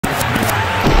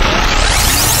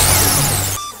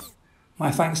My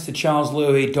thanks to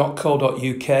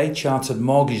charleslouis.co.uk Chartered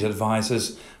Mortgage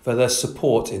Advisors for their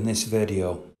support in this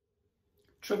video.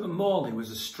 Trevor Morley was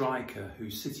a striker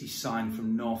who City signed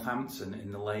from Northampton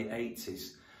in the late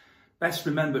 80s. Best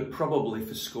remembered probably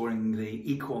for scoring the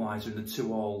equaliser in the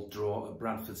 2-2 draw at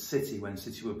Bradford City when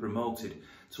City were promoted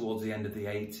towards the end of the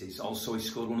 80s. Also, he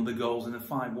scored one of the goals in the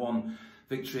 5-1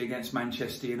 victory against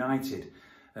Manchester United.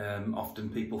 Often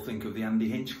people think of the Andy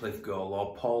Hinchcliffe goal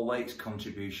or Paul Lake's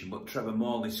contribution, but Trevor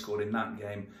Morley scored in that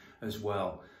game as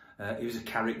well. He was a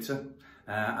character,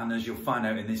 and as you'll find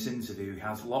out in this interview, he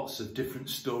has lots of different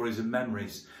stories and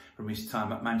memories from his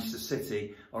time at Manchester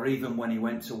City, or even when he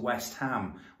went to West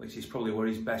Ham, which is probably where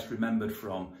he's best remembered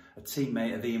from, a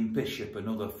teammate of Ian Bishop,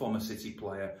 another former City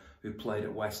player who played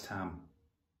at West Ham.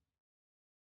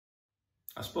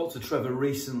 I spoke to Trevor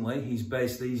recently. He's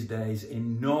based these days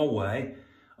in Norway.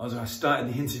 As I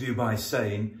started the interview by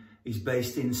saying, he's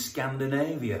based in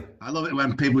Scandinavia. I love it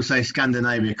when people say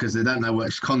Scandinavia because they don't know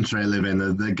which country I live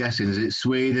in. They're guessing, is it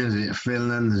Sweden, is it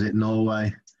Finland, is it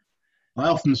Norway? I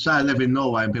often say I live in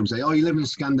Norway and people say, oh, you live in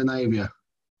Scandinavia.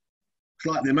 It's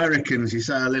like the Americans, you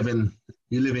say you live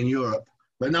in Europe.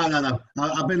 But no.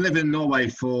 I've been living in Norway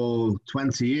for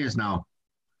 20 years now.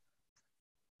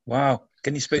 Wow.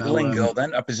 Can you speak the lingo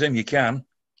then? I presume you can.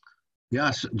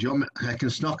 Yes, jeg kan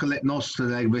snakke litt norsk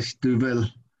til deg hvis du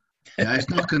vil. Jeg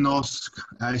snakker norsk.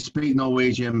 I speak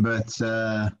Norwegian, but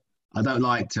I don't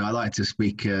like to. I like to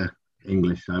speak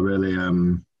English. I really,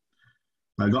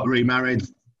 I got remarried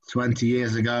 20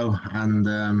 years ago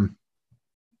and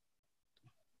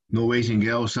Norwegian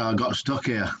girl, so I got stuck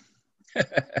here.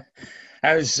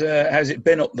 How's it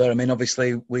been up there? I mean,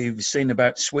 obviously we've seen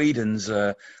about Sweden's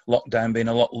lockdown being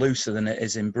a lot looser than it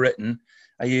is in Britain.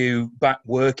 Are you back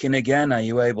working again? Are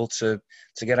you able to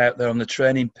get out there on the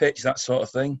training pitch, that sort of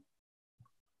thing?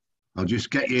 I'll just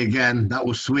get you again. That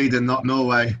was Sweden, not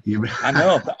Norway. I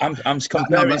know. I'm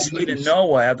comparing Sweden and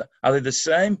Norway. Are they the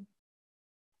same?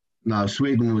 No,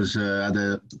 Sweden was had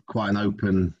quite an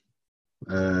open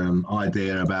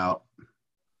idea about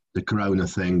the corona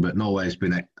thing, but Norway's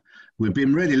we've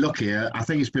been really lucky. I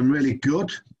think it's been really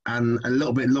good and a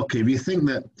little bit lucky. If you think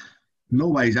that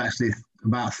Norway's actually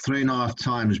about 3.5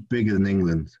 times bigger than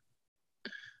England.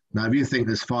 Now, if you think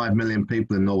there's 5 million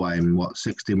people in Norway and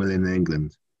 60 million in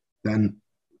England, then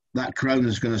that corona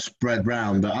is going to spread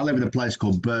round. But I live in a place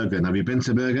called Bergen. Have you been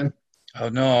to Bergen? Oh,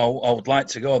 no, I would like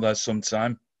to go there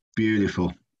sometime.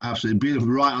 Beautiful. Absolutely beautiful.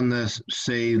 Right on the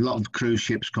sea, a lot of cruise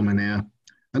ships coming here.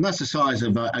 And that's the size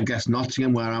of, I guess,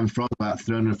 Nottingham, where I'm from, about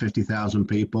 350,000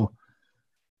 people.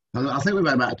 And I think we've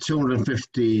had about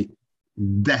 250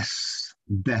 deaths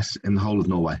in the whole of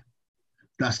Norway.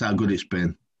 That's how good it's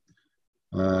been.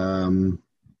 You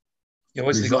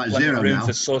obviously got plenty of room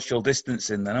for social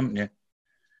distancing then, haven't you?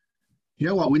 You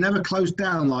know what? We never closed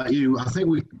down like you. I think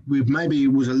we maybe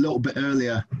was a little bit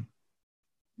earlier,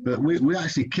 but we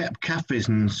actually kept cafes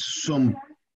and some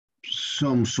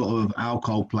sort of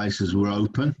alcohol places were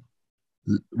open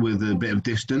with a bit of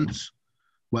distance.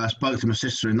 Where I spoke to my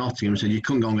sister in Nottingham and said you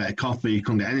couldn't go and get a coffee, you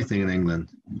couldn't get anything in England.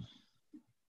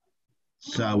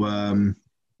 So,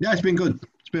 yeah, it's been good.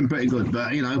 It's been pretty good.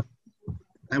 But, you know,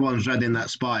 everyone's dreading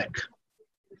that spike.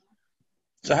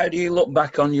 So how do you look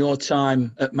back on your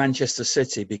time at Manchester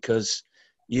City? Because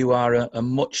you are a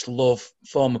much-loved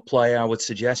former player, I would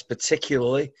suggest,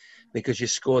 particularly because you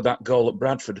scored that goal at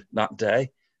Bradford that day,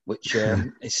 which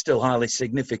is still highly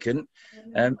significant.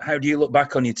 How do you look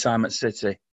back on your time at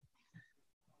City?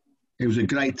 It was a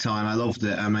great time. I loved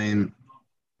it. I mean,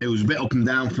 it was a bit up and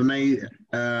down for me.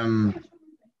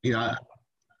 You know,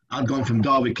 I'd gone from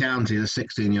Derby County, a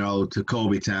 16-year-old, to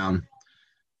Corby Town,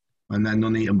 and then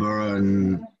Nuneaton Borough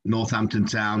and Northampton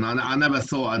Town. I never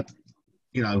thought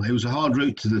you know, it was a hard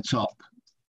route to the top.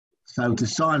 So to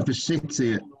sign for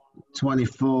City at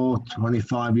 24,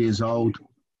 25 years old,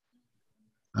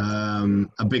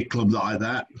 a big club like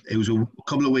that, it was a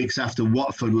couple of weeks after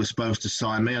Watford was supposed to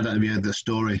sign me. I don't know if you heard the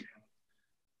story.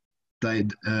 Dave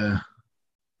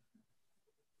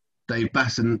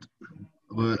Bassant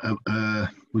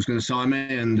was going to sign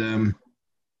me, and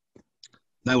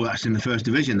they were actually in the first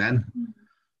division then,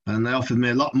 and they offered me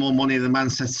a lot more money than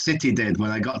Manchester City did when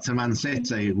I got to Man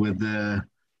City with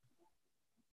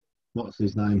what's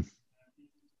his name?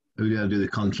 Who did I do the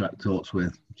contract talks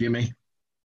with? Jimmy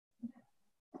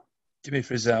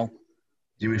Frizzell.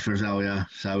 Jimmy Frizzell, yeah.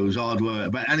 So it was hard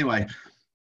work, but anyway,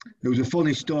 it was a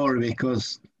funny story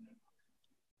because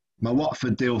my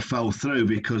Watford deal fell through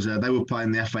because they were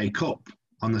playing the FA Cup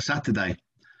on the Saturday,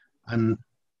 and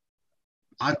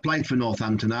I'd played for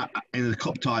Northampton in the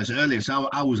cup ties earlier, so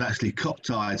I was actually cup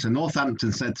tied. So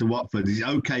Northampton said to Watford, "Is it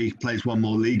okay he plays one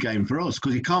more league game for us?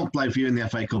 Because he can't play for you in the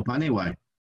FA Cup anyway."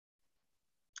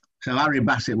 So Harry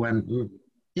Bassett went,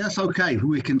 "Yes, okay,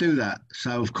 we can do that."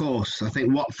 So, of course, I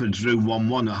think Watford drew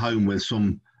 1-1 at home with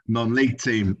some non-league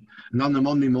team. And on the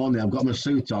Monday morning, I've got my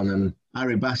suit on, and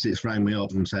Harry Bassett's rang me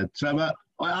up and said, "Trevor,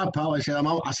 hi, pal." I said, I'm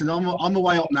on my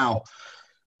way up now.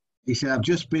 He said, "I've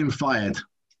just been fired."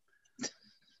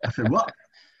 I said, "What?"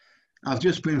 "I've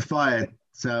just been fired."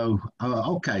 So,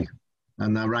 okay.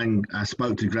 And I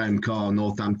spoke to Graham Carr,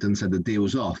 Northampton, said the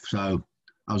deal's off. So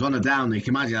I was on a down. You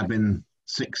can imagine I've been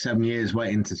 6-7 years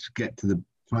waiting to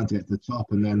trying to get to the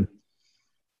top. And then,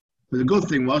 but the good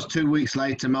thing was 2 weeks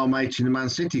later, Mel Machin and Man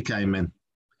City came in.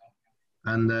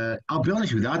 And I'll be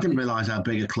honest with you, I didn't realise how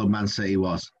big a club Man City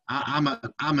was. I'm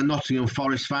a Nottingham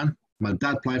Forest fan. My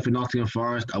dad played for Nottingham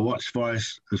Forest. I watched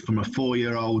Forest from a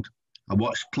 4-year-old. I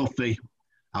watched Cloughie.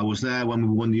 I was there when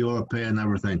we won the European and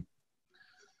everything.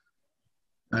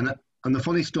 And the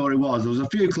funny story was, there was a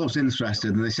few clubs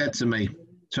interested, and they said to me,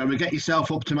 "Trevor, get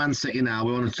yourself up to Man City now.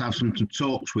 We want to have some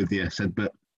talks with you." I said,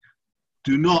 "But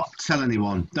do not tell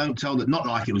anyone. Don't tell that." Not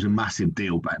like it was a massive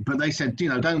deal, but they said,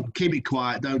 don't keep it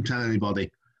quiet. Don't tell anybody.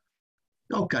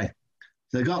 Okay.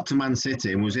 So they got to Man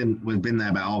City and we'd been there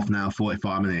about half an hour,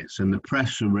 45 minutes, and the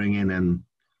press were ringing, and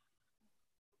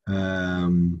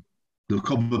a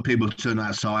couple of people turned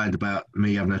outside about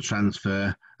me having a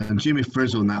transfer, and Jimmy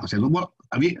Frizzle and that said, "Well, what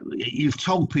have you've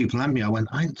told people, haven't you?" I went,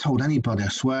 "I ain't told anybody, I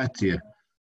swear to you."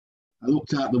 I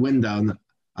looked out the window and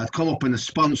I'd come up in a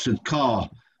sponsored car.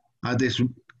 I had this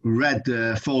red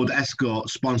Ford Escort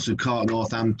sponsored car at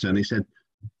Northampton. He said,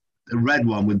 a red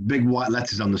one with big white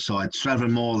letters on the side, Trevor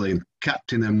Morley,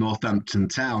 captain of Northampton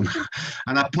Town.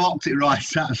 And I parked it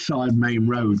right outside Main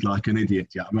Road like an idiot,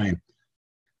 you know what I mean?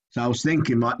 So I was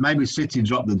thinking, like, maybe City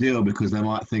dropped the deal because they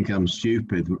might think I'm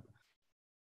stupid.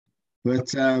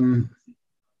 But,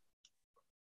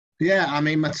 yeah, I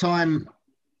mean, my time,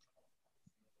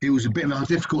 it was a bit of a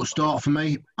difficult start for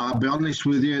me. I'll be honest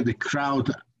with you, the crowd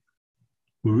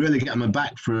were really getting my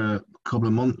back for a couple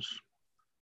of months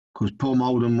because Paul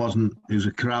Molden he was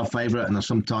a crowd favourite, and I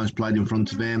sometimes played in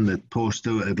front of him. The Paul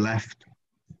Stewart had left,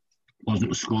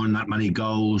 wasn't scoring that many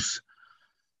goals.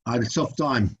 I had a tough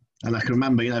time. And I can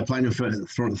remember, playing in front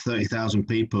of 30,000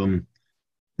 people, and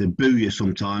they'd boo you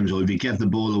sometimes, or if you gave the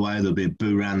ball away, there'd be a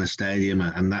boo around the stadium.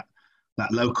 And that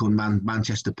local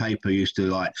Manchester paper used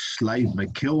to slave me,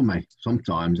 kill me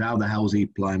sometimes. How the hell's he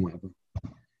playing, whatever.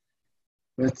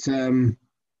 But,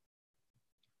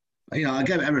 I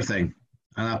gave it everything.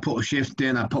 And I put a shift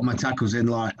in, I put my tackles in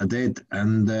like I did.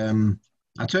 And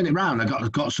I turned it round. I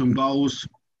got some goals.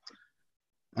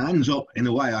 And ends up, in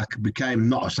a way, I became,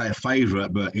 not to say a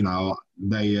favourite, but,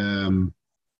 they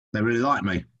really like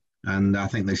me. And I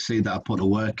think they see that I put the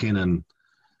work in. And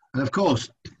of course,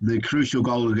 the crucial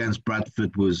goal against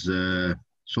Bradford was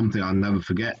something I'll never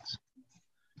forget.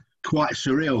 Quite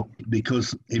surreal,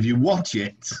 because if you watch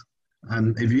it,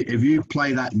 and if you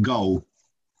play that goal,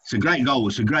 it's a great goal,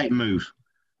 it's a great move.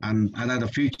 And I had a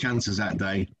few chances that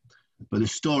day, but the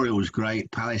story was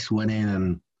great. Palace winning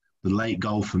and the late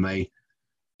goal for me.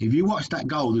 If you watch that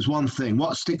goal, there's one thing.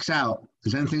 What sticks out?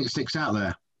 Is there anything that sticks out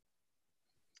there?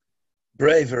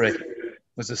 Bravery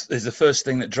is the first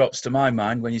thing that drops to my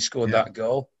mind when you scored that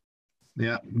goal.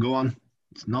 Yeah, go on.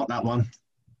 It's not that one.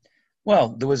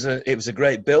 Well, it was a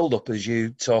great build-up, as you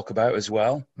talk about as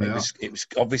well. Yeah. It was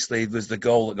obviously the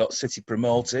goal that got City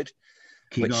promoted.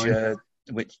 Which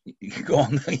go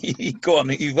on, go on.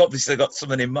 You've obviously got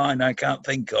something in mind I can't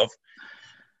think of.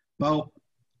 Well,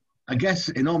 I guess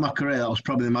in all my career, that was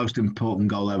probably the most important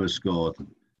goal I ever scored.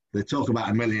 They talk about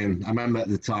 $1 million. I remember at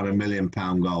the time £1 million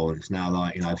goal. And it's now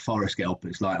like, Forest get up,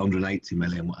 it's like 180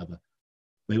 million, whatever.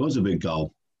 But it was a big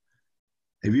goal.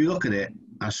 If you look at it,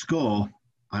 I score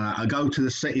and I go to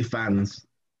the City fans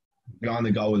behind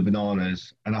the goal with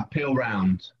bananas and I peel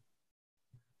round.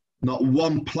 Not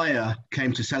one player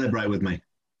came to celebrate with me.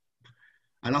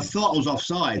 And I thought I was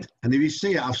offside. And if you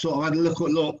see it, I've sort of had a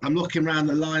look. I'm looking around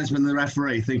the linesman and the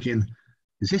referee thinking,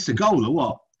 is this a goal or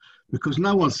what? Because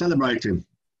no one's celebrating.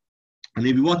 And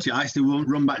if you watch it, I actually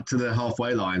run back to the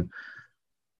halfway line.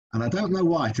 And I don't know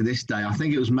why to this day. I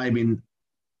think it was maybe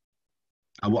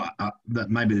that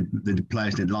maybe the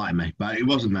players didn't like me. But it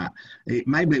wasn't that.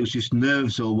 Maybe it was just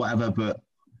nerves or whatever. But,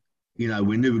 we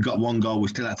knew we got one goal. We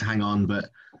still had to hang on.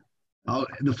 But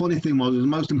the funny thing was, it was the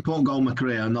most important goal in my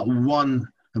career, and not one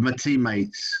of my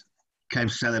teammates came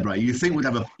to celebrate. You think we'd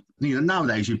have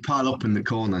nowadays you'd pile up in the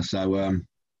corner. So,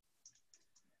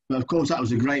 but of course that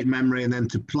was a great memory. And then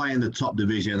to play in the top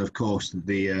division, of course,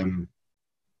 the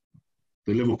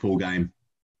the Liverpool game.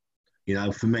 You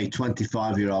know, for me,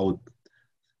 25-year-old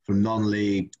from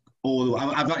non-league,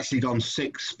 I've actually gone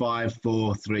 6, 5,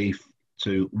 4, 3,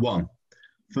 2, 1.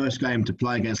 First game to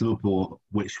play against Liverpool,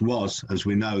 which was, as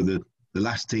we know, the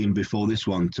last team before this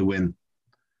one to win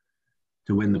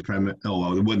the Premier. Oh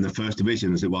well, they won the First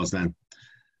Division as it was then.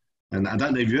 And I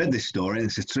don't know if you heard this story.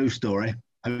 It's a true story.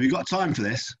 Have you got time for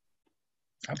this?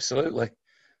 Absolutely.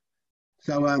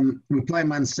 So we're playing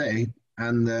Man City,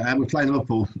 and we're playing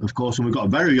Liverpool, of course, and we've got a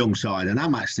very young side. And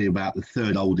I'm actually about the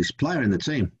third oldest player in the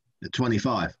team at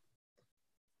 25.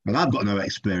 And I've got no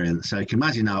experience, so you can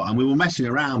imagine now. And we were messing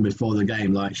around before the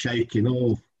game, like shaking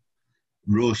all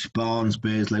Rush, Barnes,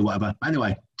 Beardsley, whatever.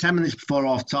 Anyway, 10 minutes before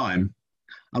half time,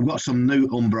 I've got some new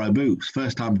Umbro boots.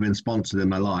 First time I've been sponsored in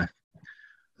my life.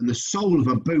 And the sole of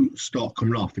a boot stopped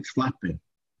coming off. It's flapping.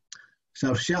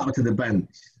 So shout out to the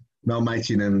bench, Mel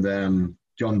Machin and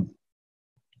John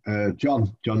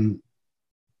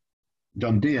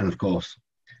Dean, of course.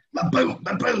 My boot,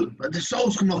 the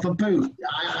sole's come off a boot.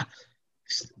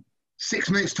 6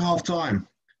 minutes to half time.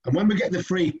 And when we get the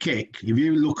free kick, if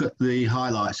you look at the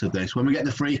highlights of this, when we get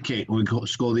the free kick, when we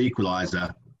score the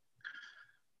equaliser,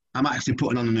 I'm actually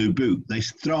putting on a new boot. They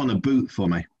throw on a boot for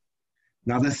me.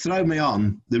 Now, they throw me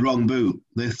on the wrong boot.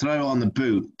 They throw on the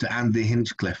boot to Andy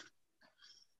Hinchcliffe.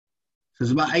 So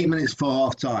it's about 8 minutes before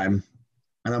half time,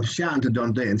 and I'm shouting to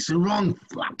Don Dean, it's the wrong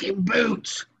fucking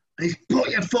boot. And he's put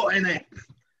your foot in it.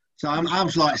 So I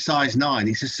was like size 9.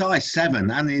 It's a size 7.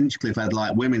 Andy Hinchcliffe had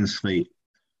like women's feet.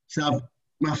 So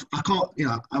I can't, you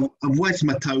know, I've wedged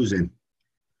my toes in.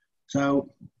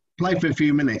 So play for a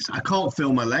few minutes. I can't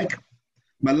feel my leg.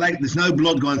 My leg, there's no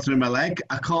blood going through my leg.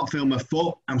 I can't feel my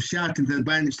foot. I'm shouting to the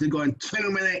bench. They're going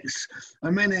 2 minutes,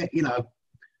 a minute, you know.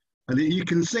 And you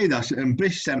can see that. And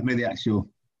Bish sent me the actual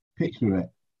picture of it.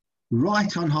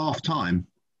 Right on half time,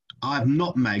 I've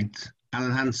nutmegged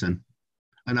Alan Hansen.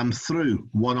 And I'm through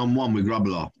one-on-one with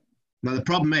Grobbelaar. Now, the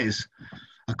problem is,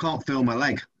 I can't feel my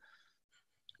leg.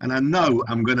 And I know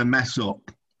I'm going to mess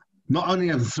up. Not only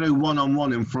am I through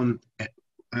one-on-one in front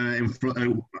against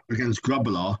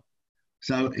Grobbelaar,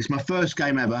 so it's my first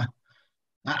game ever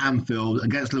at Anfield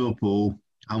against Liverpool.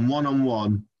 I'm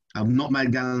one-on-one. I've not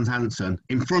made Alan Hansen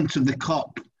in front of the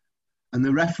cop, and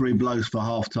the referee blows for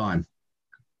half-time.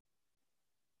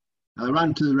 I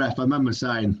ran to the ref. I remember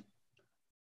saying,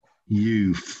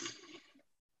 and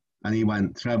he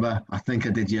went, Trevor, I think I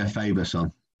did you a favour,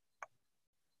 son.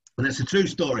 And it's a true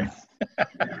story.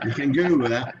 You can Google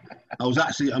that. I was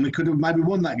actually, and we could have maybe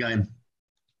won that game.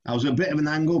 I was a bit of an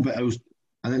angle, but it was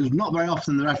not very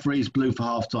often the referees blew for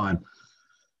half time.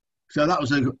 So that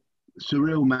was a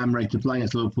surreal memory to play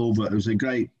against Liverpool, but it was a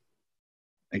great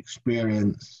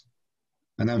experience.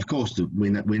 And then, of course, we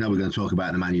know we're going to talk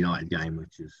about the Man United game,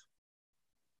 which is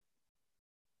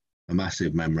a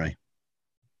massive memory.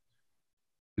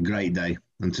 A great day.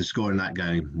 And to score in that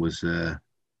game was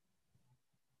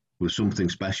something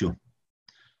special.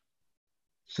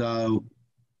 So,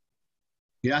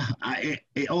 yeah,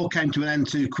 it all came to an end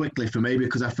too quickly for me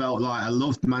because I felt like I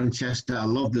loved Manchester. I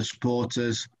loved the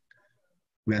supporters.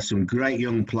 We had some great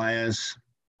young players.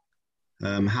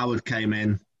 Howard came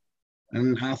in.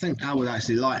 And I think Howard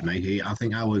actually liked me. He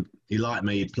liked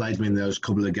me. He played me in those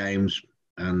couple of games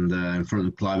and in front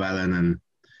of Clive Allen.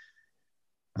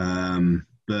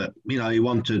 But, you know, he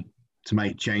wanted to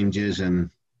make changes and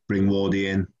bring Wardy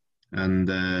in.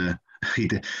 And he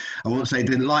did. I won't say he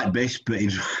didn't like Bish, but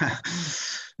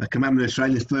I can remember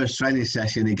the first training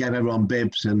session, he gave everyone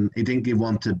bibs and he didn't give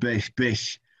one to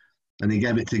Bish, and he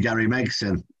gave it to Gary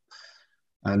Megson.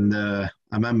 And I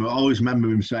always remember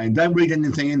him saying, don't read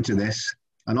anything into this.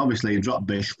 And obviously he dropped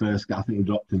Bish first. I think he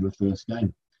dropped him the first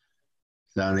game.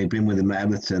 So, and he'd been with him at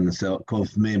Everton. So, of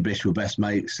course, me and Bish were best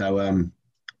mates. So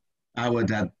Howard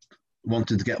had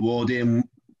wanted to get Wardy and,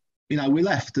 you know, we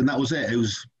left and that was it.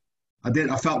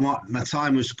 I felt my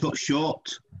time was cut short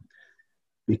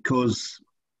because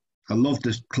I loved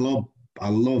this club. I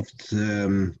loved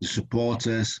the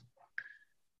supporters.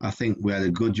 I think we had a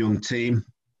good young team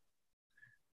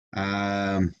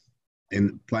in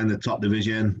playing the top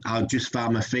division. I just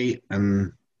found my feet,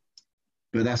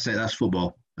 but that's it. That's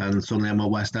football. And suddenly I'm at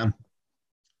West Ham.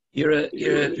 You're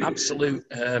an absolute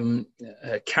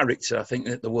character, I think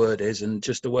that the word is, and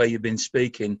just the way you've been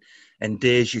speaking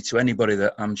endears you to anybody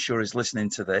that I'm sure is listening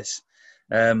to this.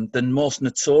 The most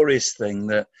notorious thing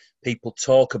that people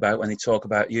talk about when they talk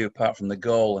about you, apart from the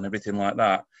goal and everything like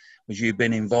that, was you've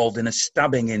been involved in a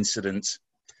stabbing incident.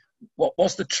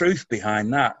 What's the truth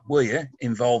behind that? Were you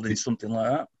involved in something like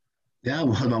that? Yeah,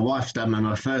 well, my wife stabbed me,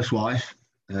 my first wife.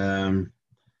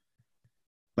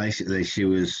 Basically, she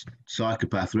was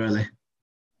psychopath, really.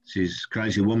 she's a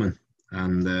crazy woman.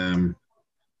 And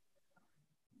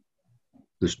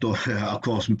the story, of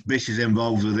course, Bish is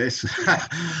involved with this.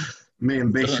 Me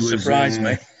and Bish Doesn't surprise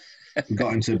me.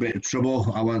 Got into a bit of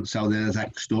trouble. I won't tell the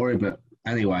exact story, but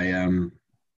anyway,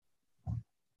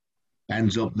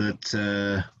 ends up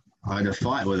that I had a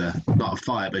fight with her. Not a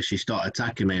fight, but she started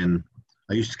attacking me, and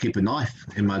I used to keep a knife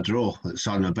in my drawer at the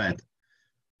side of my bed.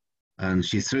 And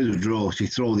she threw the drawer, she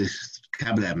threw this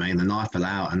cabinet at me, and the knife fell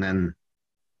out, and then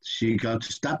she go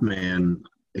to stab me, and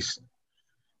it's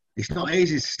not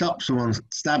easy to stop someone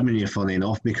stabbing you, funny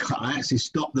enough, because I actually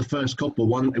stopped the first couple.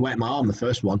 One, it went in my arm, the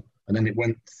first one, and then it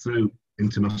went through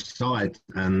into my side.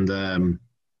 And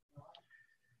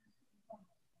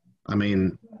I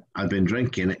mean, I'd been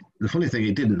drinking. The funny thing,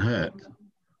 it didn't hurt,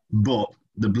 but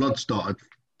the blood started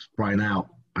spraying out,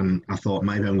 and I thought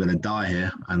maybe I'm going to die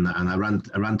here. And I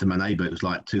ran to my neighbour. It was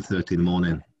like 2:30 in the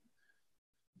morning,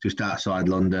 just outside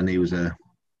London. He was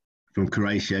from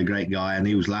Croatia, a great guy, and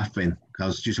he was laughing. I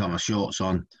was just got my shorts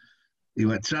on. He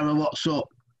went, "Trevor, what's up?"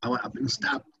 I went, "I've been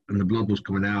stabbed," and the blood was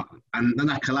coming out. And then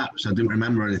I collapsed. I didn't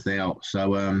remember anything else.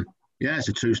 So, yeah, it's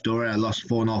a true story. I lost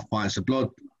 4.5 pints of blood,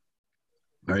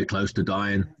 very close to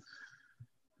dying.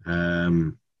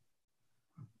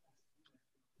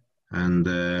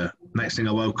 Next thing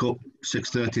I woke up,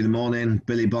 6:30 in the morning,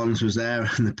 Billy Bonds was there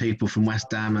and the people from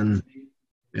West Ham. And,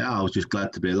 yeah, I was just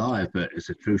glad to be alive. But it's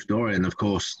a true story. And, of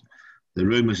course, the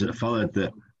rumours that followed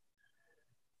that,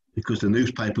 because the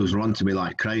newspapers were onto me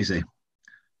like crazy,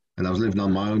 and I was living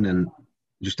on my own and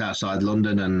just outside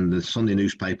London, and the Sunday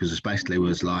newspapers especially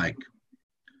was like,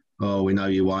 "Oh, we know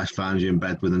your wife found you in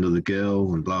bed with another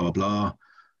girl," and blah, blah, blah.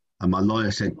 And my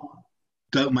lawyer said,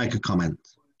 "Don't make a comment.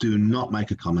 Do not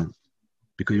make a comment.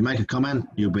 Because you make a comment,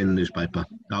 you'll be in the newspaper."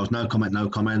 There was no comment, no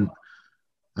comment.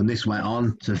 And this went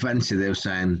on. So eventually they were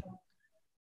saying,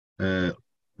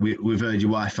 we've heard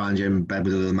your wife found you in bed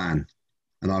with another man.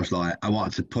 And I was like, I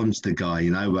wanted to punch the guy,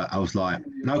 you know, but I was like,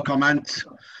 no comment.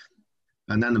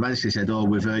 And then eventually said, "Oh,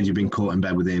 we've heard you've been caught in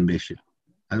bed with Ian Bishop."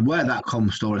 And where that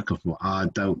story comes from, I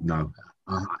don't know.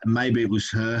 Maybe it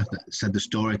was her that said the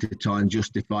story to try and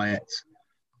justify it.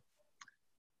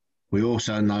 We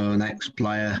also know an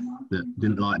ex-player that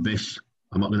didn't like Bish.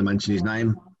 I'm not going to mention his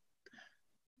name.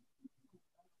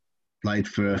 Played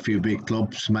for a few big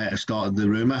clubs, may have started the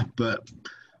rumour. But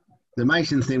the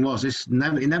amazing thing was, it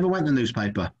never went in the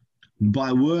newspaper.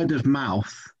 By word of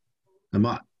mouth,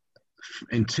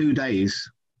 in 2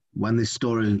 days, when this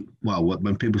story,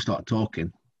 when people started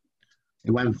talking,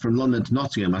 it went from London to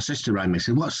Nottingham. My sister rang me and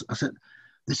said, I said,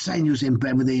 "They're saying you was in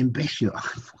bed with Ian Bishop."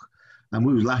 And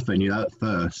we was laughing, at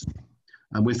first.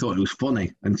 And we thought it was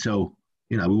funny until,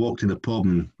 we walked in the pub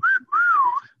and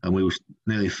we was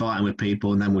nearly fighting with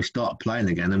people. And then we started playing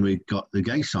again and we got the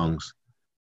gay songs.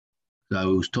 So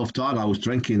it was a tough time. I was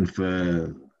drinking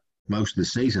for most of the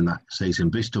season that season.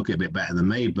 Bish took it a bit better than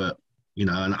me, but, and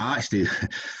I actually,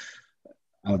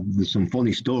 there's some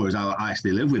funny stories. I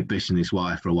actually lived with Bish and his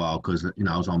wife for a while because,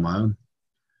 I was on my own.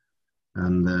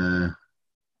 And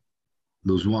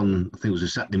there was one, I think it was a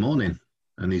Saturday morning,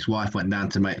 and his wife went down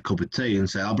to make a cup of tea and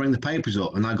said, "I'll bring the papers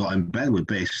up." And I got in bed with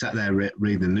Bish, sat there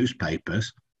reading the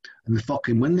newspapers, and the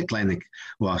fucking window cleaner,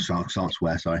 I can't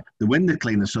swear, sorry. The window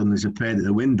cleaner suddenly appeared at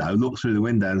the window, looked through the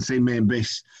window and seen me and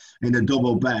Bish in a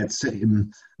double bed,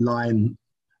 lying,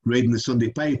 reading the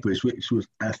Sunday papers, which was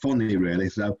funny, really.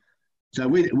 So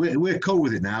we're cool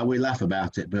with it now. We laugh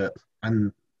about it,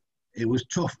 and it was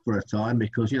tough for a time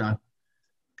because,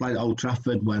 played at Old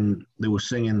Trafford when they were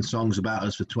singing songs about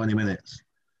us for 20 minutes.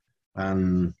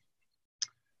 And,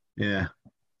 yeah,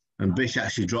 and Bish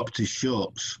actually dropped his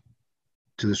shorts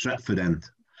to the Stretford end,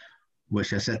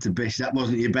 which I said to Bish, that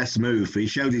wasn't your best move. He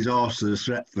showed his arse to the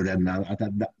Stretford end.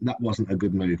 That wasn't a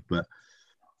good move. But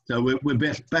so we're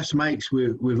best mates.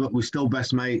 We're still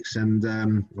best mates. And,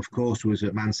 of course, we was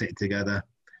at Man City together.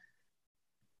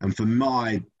 And for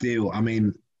my deal, I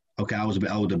mean, okay, I was a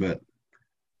bit older, but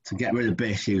to get rid of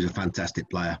Bish, he was a fantastic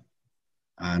player.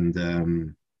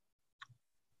 And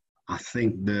I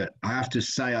think that, I have to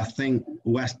say,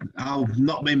 I've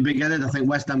not been big-headed. I think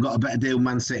West Ham got a better deal than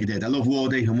Man City did. I love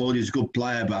Wardy, and Wardy's a good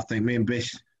player, but I think me and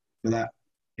Bish, for that,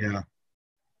 yeah.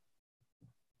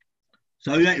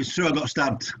 So, yeah, it's true I got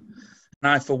stabbed.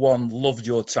 I, for one, loved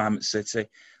your time at City.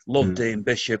 Loved Ian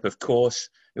Bishop, of course,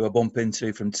 who I bump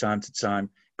into from time to time.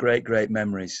 Great, great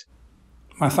memories.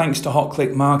 My thanks to Hot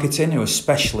Click Marketing, who are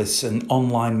specialists in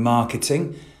online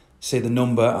marketing. See the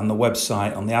number and the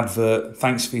website on the advert.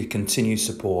 Thanks for your continued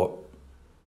support.